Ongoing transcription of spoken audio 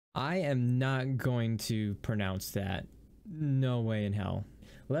I am not going to pronounce that. No way in hell.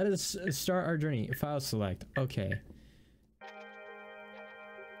 Let us start our journey. File select. Okay.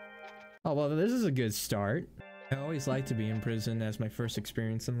 Oh, well, this is a good start. I always like to be in prison as my first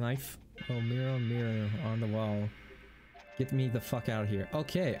experience in life. Oh, mirror, mirror on the wall. Get me the fuck out of here.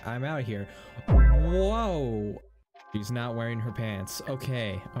 Okay, I'm out of here. Whoa! She's not wearing her pants.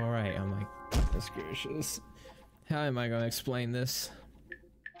 Okay, alright. I'm like, goodness gracious. How am I gonna explain this?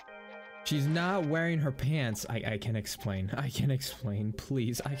 She's not wearing her pants. I can explain. I can explain.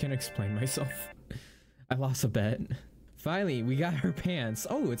 Please, I can explain myself. I lost a bet. Finally, we got her pants.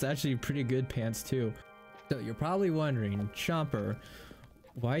 Oh, it's actually pretty good pants too. So you're probably wondering, Chomper,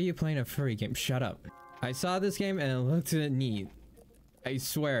 why are you playing a furry game? Shut up. I saw this game and it looked neat. I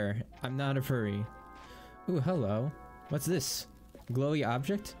swear, I'm not a furry. Ooh, hello. What's this? Glowy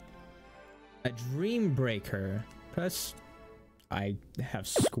object? A dream breaker. Press... I have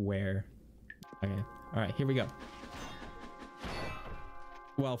square. Okay. Alright, here we go.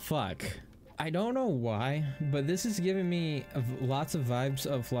 Well, fuck. I don't know why, but this is giving me lots of vibes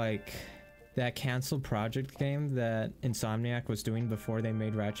of like that canceled project game that Insomniac was doing before they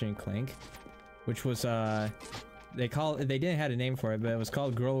made Ratchet and Clank, which was they didn't have a name for it, but it was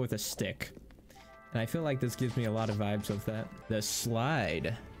called Girl with a Stick. And I feel like this gives me a lot of vibes of that. The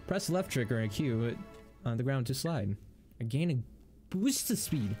slide. Press left trigger and Q on the ground to slide. Gain a boost to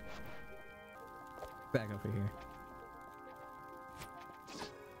speed. Back over here.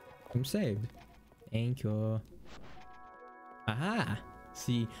 I'm saved. Thank you. Aha!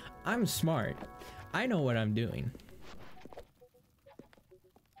 See, I'm smart. I know what I'm doing.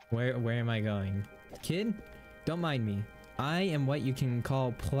 Where am I going? Kid, don't mind me. I am what you can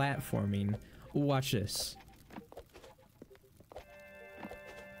call platforming. Watch this.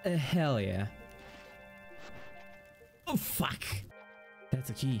 Hell yeah. Oh fuck! That's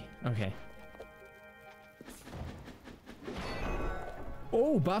a key. Okay.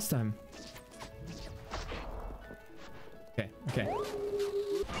 Oh, boss time. Okay, okay.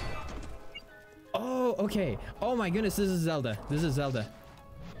 Oh, okay. Oh my goodness, this is Zelda. This is Zelda.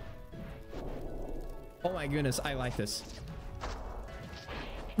 Oh my goodness, I like this.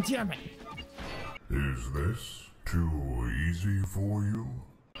 Damn it. Is this too easy for you?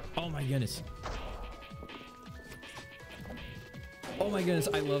 Oh my goodness. Oh my goodness,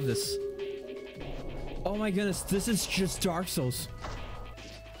 I love this. Oh my goodness, this is just Dark Souls.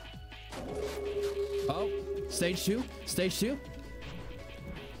 Oh, stage 2? Stage 2?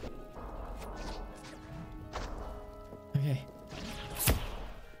 Okay.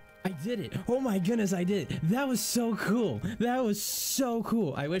 I did it. Oh my goodness, I did it. That was so cool. That was so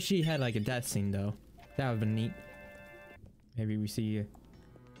cool. I wish he had like a death scene though. That would have been neat. Maybe we see...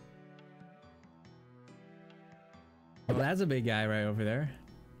 Oh, that's a big guy right over there.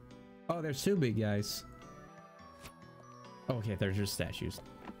 Oh, there's two big guys. Okay, they're just statues.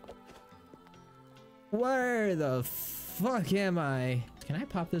 Where the fuck am I? Can I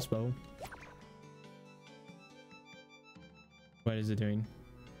pop this bow? What is it doing?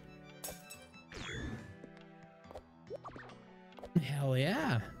 Hell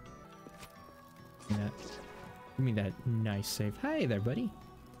yeah. Give me that nice save. Hi there, buddy.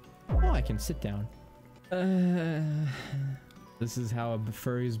 Oh, I can sit down. This is how a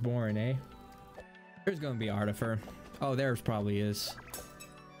furry is born, eh? There's gonna be Artifer. Oh, there's probably is.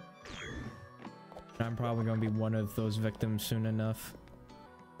 I'm probably gonna be one of those victims soon enough.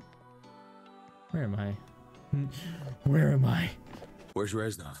 Where am I? Where am I? Where's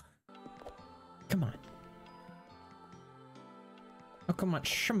Reznov? Come on. Oh, come on,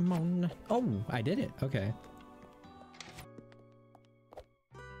 Shimon. Oh, I did it. Okay.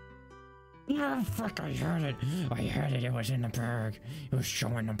 Oh, fuck, I heard it. I heard it. It was in the bag. It was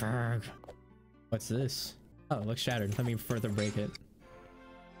showing the bag. What's this? Oh, it looks shattered. Let me further break it.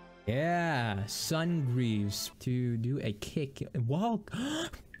 Yeah, Sun Greaves to do a kick. Walk.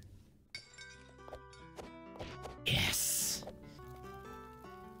 Yes.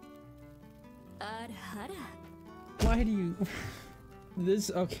 Why do you...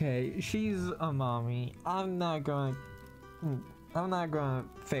 This, okay, she's a mommy. I'm not gonna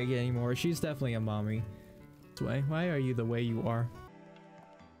fake it anymore. She's definitely a mommy. Why are you the way you are?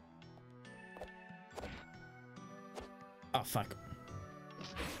 Oh, fuck.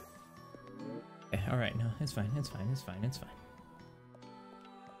 Okay, alright, no, it's fine, it's fine, it's fine, it's fine.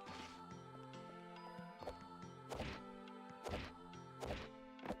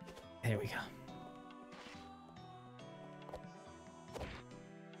 There we go.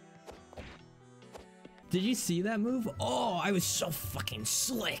 Did you see that move? Oh, I was so fucking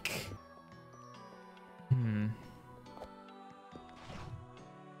slick.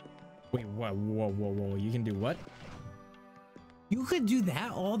 Wait, what? Whoa, whoa, whoa. You can do what? You could do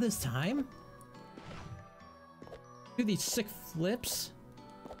that all this time? Do these sick flips?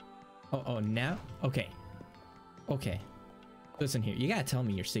 Oh, now? Okay. Okay. Listen here. You gotta tell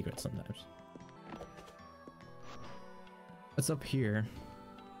me your secrets sometimes. What's up here?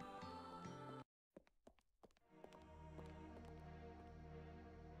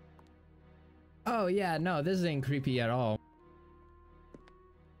 Oh, yeah. No, this ain't creepy at all.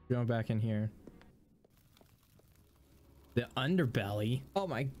 Going back in here. The underbelly? Oh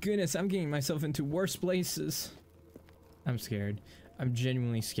my goodness, I'm getting myself into worse places. I'm scared. I'm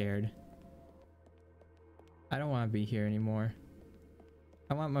genuinely scared. I don't want to be here anymore.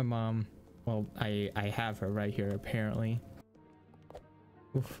 I want my mom. Well, I have her right here apparently.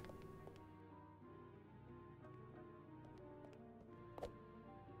 Oof.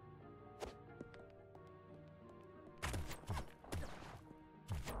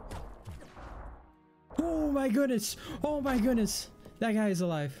 Oh my goodness! Oh my goodness! That guy is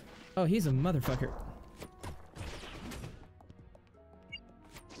alive. Oh, he's a motherfucker.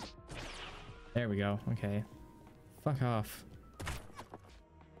 There we go. Okay. Fuck off.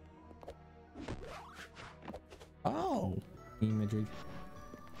 Oh! Imagery.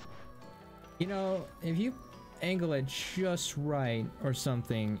 You know, if you angle it just right or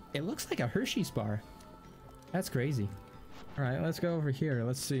something, it looks like a Hershey's bar. That's crazy. Alright, let's go over here.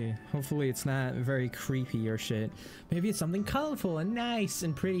 Let's see. Hopefully it's not very creepy or shit. Maybe it's something colorful and nice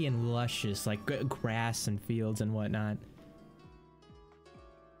and pretty and luscious, like grass and fields and whatnot.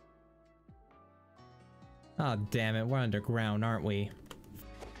 Oh, damn it. We're underground, aren't we?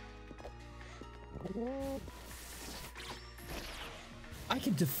 I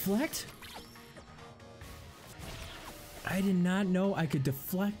can deflect? I did not know I could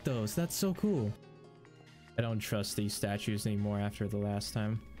deflect those. That's so cool. I don't trust these statues anymore after the last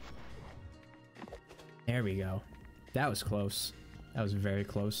time. There we go. That was close. That was very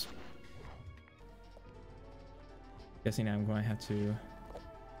close. Guessing I'm going to have to...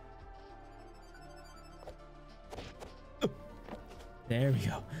 Oh. There we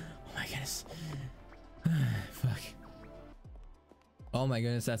go. Oh my goodness. Fuck. Oh my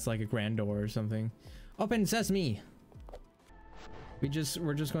goodness, that's like a grand door or something. Open sesame! We're just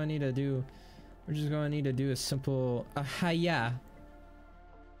going to need to do... We're just going to need to do a simple hiya.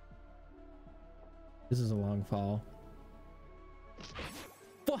 This is a long fall.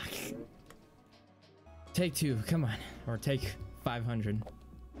 Fuck! Take 2, come on. Or take 500.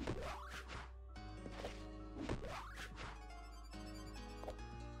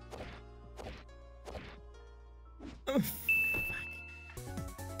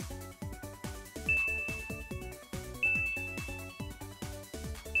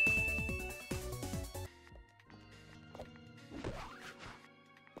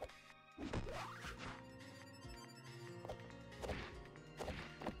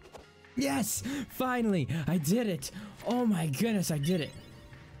 Yes! Finally! I did it! Oh my goodness, I did it!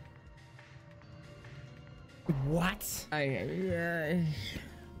 What?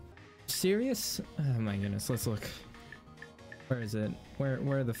 Serious? Oh my goodness, let's look. Where is it?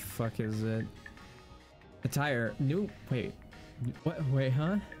 Where the fuck is it? Attire. No, wait. What? Wait,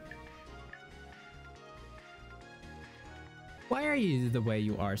 huh? Why are you the way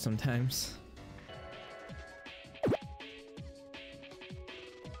you are sometimes?